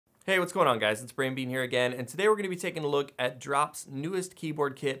Hey, what's going on, guys? It's Brain Bean here again, and today we're going to be taking a look at Drop's newest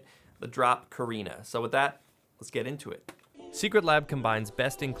keyboard kit, the Drop Carina. So with that, let's get into it. Secret Lab combines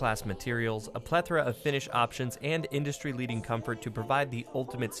best-in-class materials, a plethora of finish options, and industry-leading comfort to provide the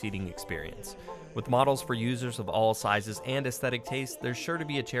ultimate seating experience. With models for users of all sizes and aesthetic tastes, there's sure to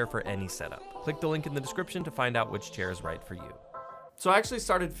be a chair for any setup. Click the link in the description to find out which chair is right for you. So I actually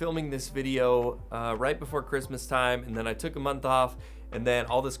started filming this video right before Christmas time, and then I took a month off, and then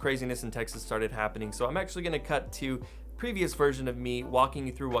all this craziness in Texas started happening. So I'm actually gonna cut to previous version of me walking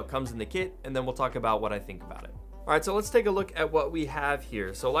you through what comes in the kit, and then we'll talk about what I think about it. All right, so let's take a look at what we have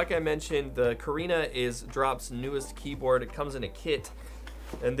here. So like I mentioned, the Carina is Drop's newest keyboard. It comes in a kit,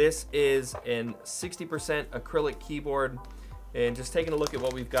 and this is an 60% acrylic keyboard. And just taking a look at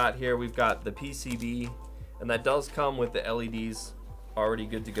what we've got here, we've got the PCB, and that does come with the LEDs already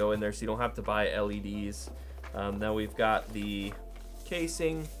good to go in there, so you don't have to buy LEDs. Now we've got the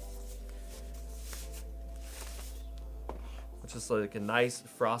casing, which is like a nice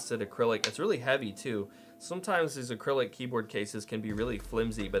frosted acrylic. It's really heavy too. Sometimes these acrylic keyboard cases can be really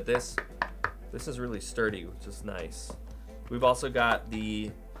flimsy, but this is really sturdy, which is nice. We've also got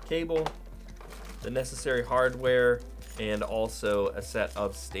the cable, the necessary hardware, and also a set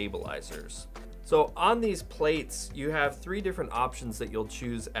of stabilizers. So on these plates, you have three different options that you'll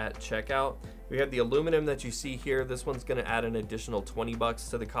choose at checkout. We have the aluminum that you see here. This one's gonna add an additional 20 bucks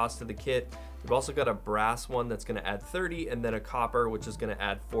to the cost of the kit. We've also got a brass one that's gonna add 30, and then a copper, which is gonna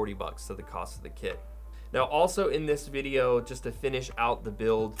add 40 bucks to the cost of the kit. Now also in this video, just to finish out the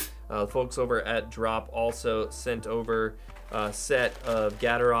build, folks over at Drop also sent over a set of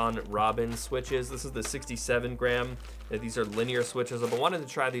Gateron Robin switches. This is the 67 gram. These are linear switches. I've been wanting to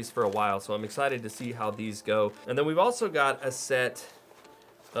try these for a while, so I'm excited to see how these go. And then we've also got a set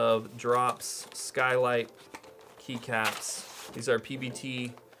of Drop's Skylight keycaps. These are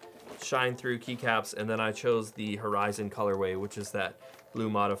PBT shine through keycaps, and then I chose the Horizon colorway, which is that blue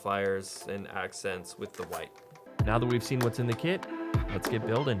modifiers and accents with the white. Now that we've seen what's in the kit, let's get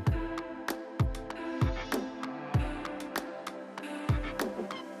building.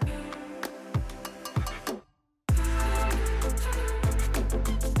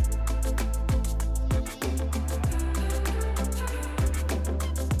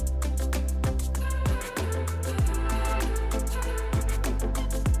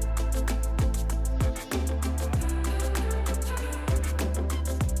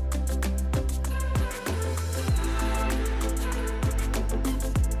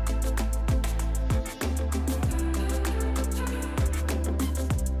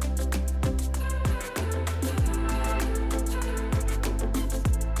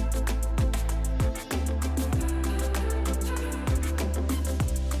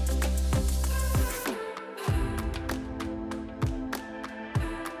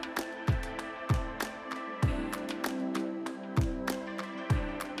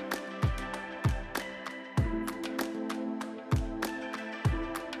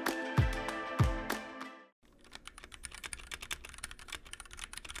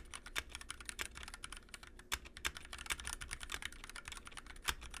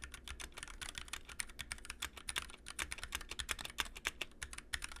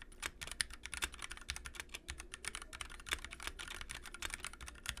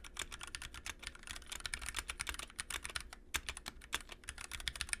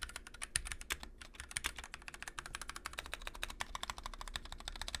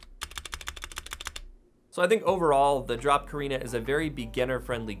 So I think overall, the Drop Carina is a very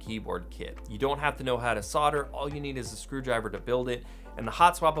beginner-friendly keyboard kit. You don't have to know how to solder, all you need is a screwdriver to build it, and the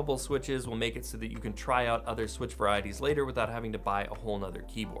Hotswappable switches will make it so that you can try out other switch varieties later without having to buy a whole nother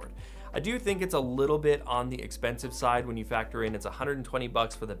keyboard. I do think it's a little bit on the expensive side when you factor in it's 120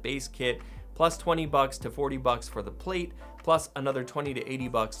 bucks for the base kit, plus 20 bucks to 40 bucks for the plate, plus another 20 to 80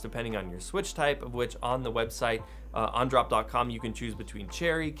 bucks depending on your switch type, of which on the website, on drop.com, you can choose between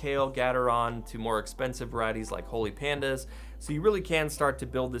cherry, kale, Gateron, to more expensive varieties like Holy Pandas. So you really can start to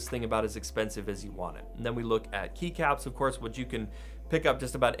build this thing about as expensive as you want it. And then we look at keycaps, of course, which you can pick up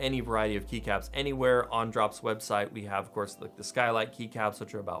just about any variety of keycaps anywhere on Drop's website. We have, of course, like the Skylight keycaps,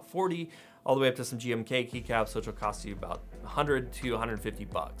 which are about 40, all the way up to some GMK keycaps, which will cost you about 100 to 150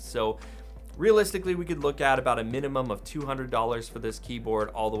 bucks. So realistically, we could look at about a minimum of $200 for this keyboard,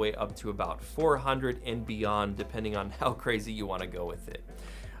 all the way up to about $400 and beyond, depending on how crazy you want to go with it.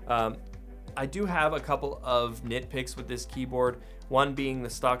 I do have a couple of nitpicks with this keyboard. One being the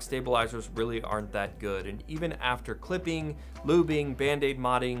stock stabilizers really aren't that good. And even after clipping, lubing, Band-Aid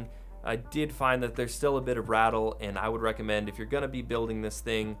modding, I did find that there's still a bit of rattle, and I would recommend if you're gonna be building this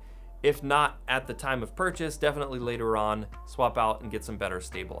thing, If not at the time of purchase, definitely later on, swap out and get some better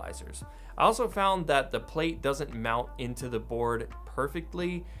stabilizers. I also found that the plate doesn't mount into the board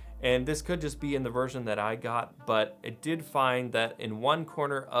perfectly, and this could just be in the version that I got, but it did find that in one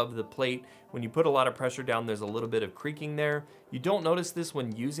corner of the plate, when you put a lot of pressure down, there's a little bit of creaking there. You don't notice this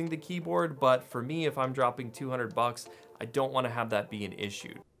when using the keyboard, but for me, if I'm dropping 200 bucks, I don't want to have that be an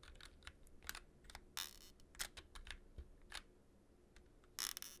issue.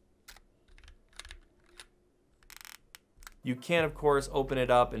 You can, of course, open it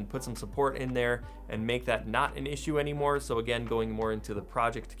up and put some support in there and make that not an issue anymore. So again, going more into the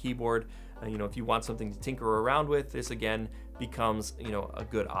project keyboard, you know, if you want something to tinker around with, this again becomes, you know, a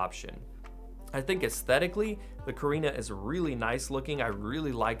good option. I think aesthetically, the Carina is really nice looking. I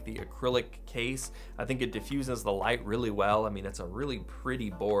really like the acrylic case. I think it diffuses the light really well. I mean, it's a really pretty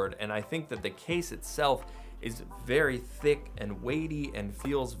board, and I think that the case itself is very thick and weighty and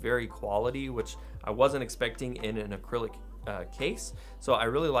feels very quality, which I wasn't expecting in an acrylic case. So I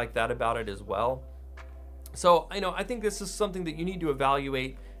really like that about it as well. So, you know, I think this is something that you need to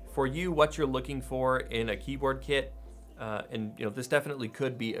evaluate for you, what you're looking for in a keyboard kit. And you know, this definitely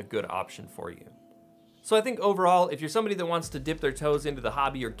could be a good option for you. So I think overall, if you're somebody that wants to dip their toes into the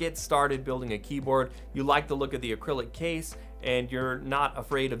hobby or get started building a keyboard, you like the look of the acrylic case, and you're not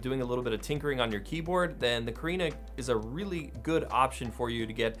afraid of doing a little bit of tinkering on your keyboard, then the Carina is a really good option for you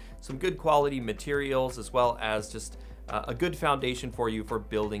to get some good quality materials, as well as just a good foundation for you for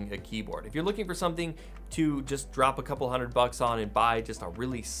building a keyboard. If you're looking for something to just drop a couple $100 on and buy just a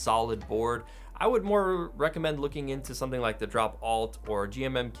really solid board, I would more recommend looking into something like the Drop Alt or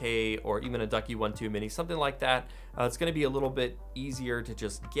GMMK or even a Ducky 1.2 Mini, something like that. It's going to be a little bit easier to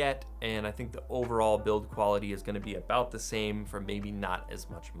just get, and I think the overall build quality is going to be about the same for maybe not as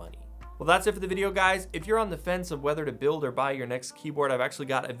much money. Well, that's it for the video, guys. If you're on the fence of whether to build or buy your next keyboard, I've actually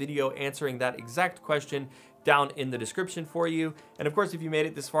got a video answering that exact question down in the description for you. And of course, if you made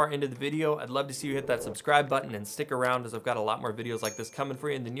it this far into the video, I'd love to see you hit that subscribe button and stick around, as I've got a lot more videos like this coming for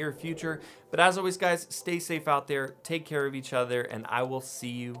you in the near future. But as always, guys, stay safe out there, take care of each other, and I will see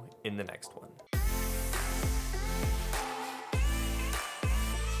you in the next one.